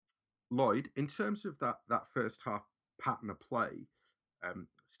Lloyd, in terms of that first half pattern of play,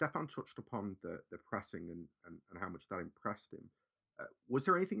 Stefan touched upon the pressing and how much that impressed him. Was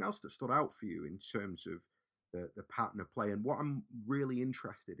there anything else that stood out for you in terms of the pattern of play? And what I'm really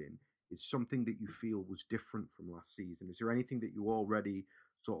interested in is something that you feel was different from last season. Is there anything that you already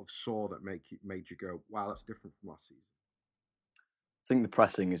sort of saw that made you go, wow, that's different from last season? I think the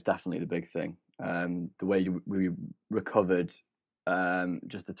pressing is definitely the big thing. The way we recovered,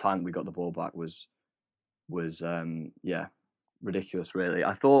 just the time we got the ball back was ridiculous, really.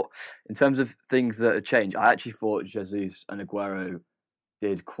 I thought, in terms of things that had changed, I actually thought Jesus and Aguero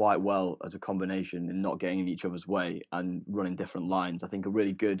did quite well as a combination in not getting in each other's way and running different lines. I think a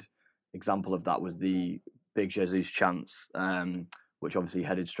really good example of that was the big Jesus chance, which obviously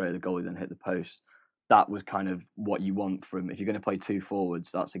headed straight at the goalie, then hit the post. That was kind of what you want from, if you're going to play two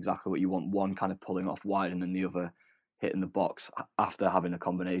forwards, that's exactly what you want. One kind of pulling off wide and then the other hitting the box after having a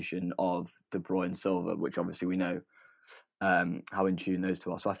combination of De Bruyne and Silva, which obviously we know how in tune those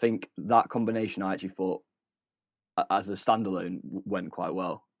two are. So I think that combination, I actually thought, as a standalone, went quite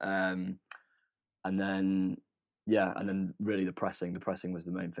well. And then really the pressing was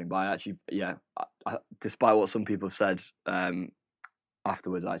the main thing. But I actually, despite what some people have said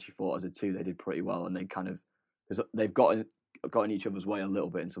afterwards, I actually thought as a two they did pretty well, and they kind of, because they've got in each other's way a little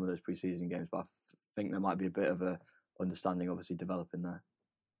bit in some of those pre-season games, but I think there might be a bit of a understanding obviously developing there.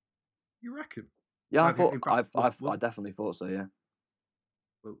 You reckon? Yeah, I definitely thought so. Yeah,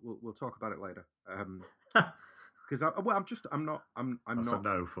 we'll talk about it later. Because I'm not. That's a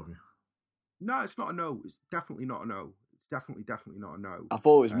no from you. No, it's not a no. It's definitely not a no. It's definitely not a no. I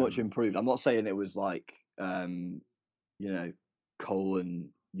thought it was much improved. I'm not saying it was like Cole and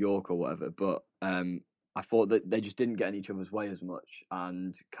York or whatever, but I thought that they just didn't get in each other's way as much,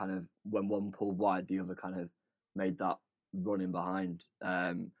 and kind of when one pulled wide, the other kind of made that run in behind.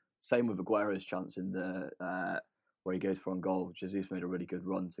 Same with Aguero's chance in the where he goes for on goal. Jesus made a really good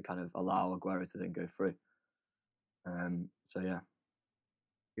run to kind of allow Aguero to then go through. So yeah.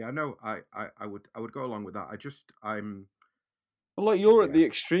 Yeah, no, I would go along with that. Well, look, you're at the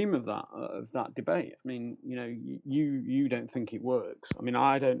extreme of that debate. I mean, you don't think it works. I mean,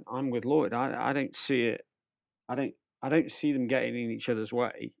 I don't. I'm with Lloyd. I don't see it. I don't see them getting in each other's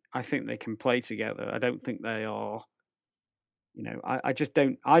way. I think they can play together. I don't think they are. I just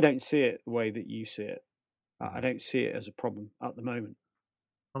don't. I don't see it the way that you see it. I don't see it as a problem at the moment.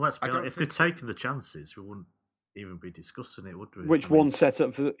 Well, let's be honest. If they'd taken the chances, we wouldn't even be discussing it, would we? Which one set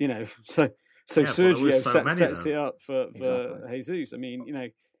up for So Sergio sets it up for exactly. Jesus. I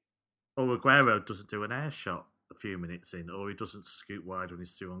mean, Or Aguero doesn't do an air shot a few minutes in, or he doesn't scoot wide when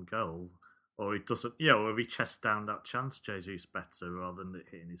he's through on goal, or he doesn't, or he chests down that chance Jesus better rather than it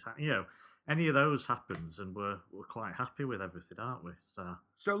hitting his hand. Any of those happens, and we're quite happy with everything, aren't we?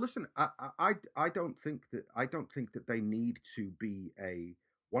 So listen, I don't think that they need to be a.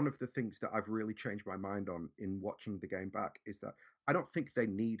 One of the things that I've really changed my mind on in watching the game back is that I don't think they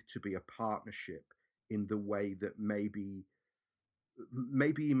need to be a partnership in the way that maybe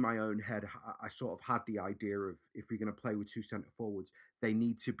in my own head I sort of had the idea of, if we're going to play with two centre forwards, they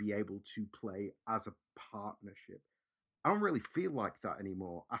need to be able to play as a partnership. I don't really feel like that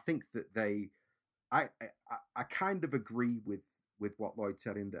anymore. I think that I kind of agree with what Lloyd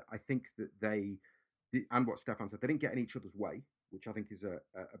said, in that I think that and what Stefan said, they didn't get in each other's way, which I think is a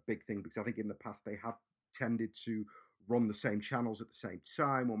big thing, because I think in the past they have tended to run the same channels at the same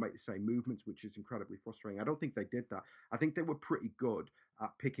time or make the same movements, which is incredibly frustrating. I don't think they did that. I think they were pretty good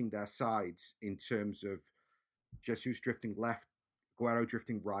at picking their sides in terms of Jesus drifting left, Aguero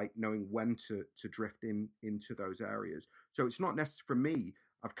drifting right, knowing when to drift into those areas. So it's not necessary for me.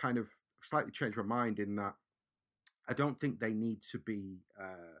 I've kind of slightly changed my mind in that I don't think they need to be.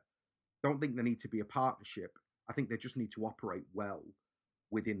 Don't think they need to be a partnership. I think they just need to operate well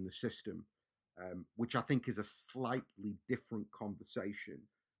within the system, which I think is a slightly different conversation,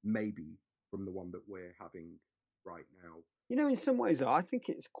 maybe, from the one that we're having right now. In some ways, though, I think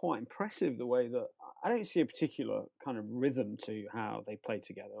it's quite impressive the way that I don't see a particular kind of rhythm to how they play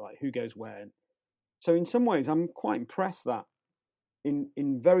together, like who goes where. So in some ways, I'm quite impressed that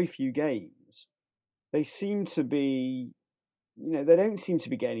in very few games, they seem to be, they don't seem to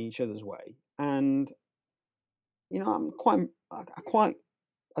be getting each other's way. And, I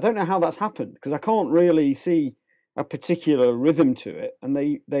don't know how that's happened, because I can't really see a particular rhythm to it. And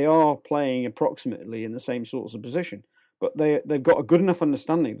they are playing approximately in the same sorts of position. But they've got a good enough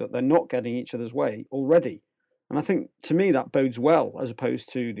understanding that they're not getting each other's way already. And I think, to me, that bodes well as opposed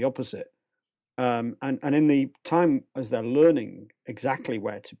to the opposite. And in the time as they're learning exactly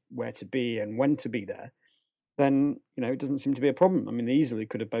where to be and when to be there, then it doesn't seem to be a problem. I mean, they easily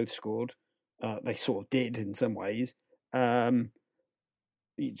could have both scored. They sort of did in some ways. In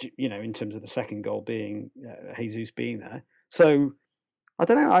terms of the second goal being Jesus being there. So I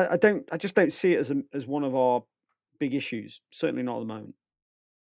don't know. I just don't see it as one of our big issues. Certainly not at the moment.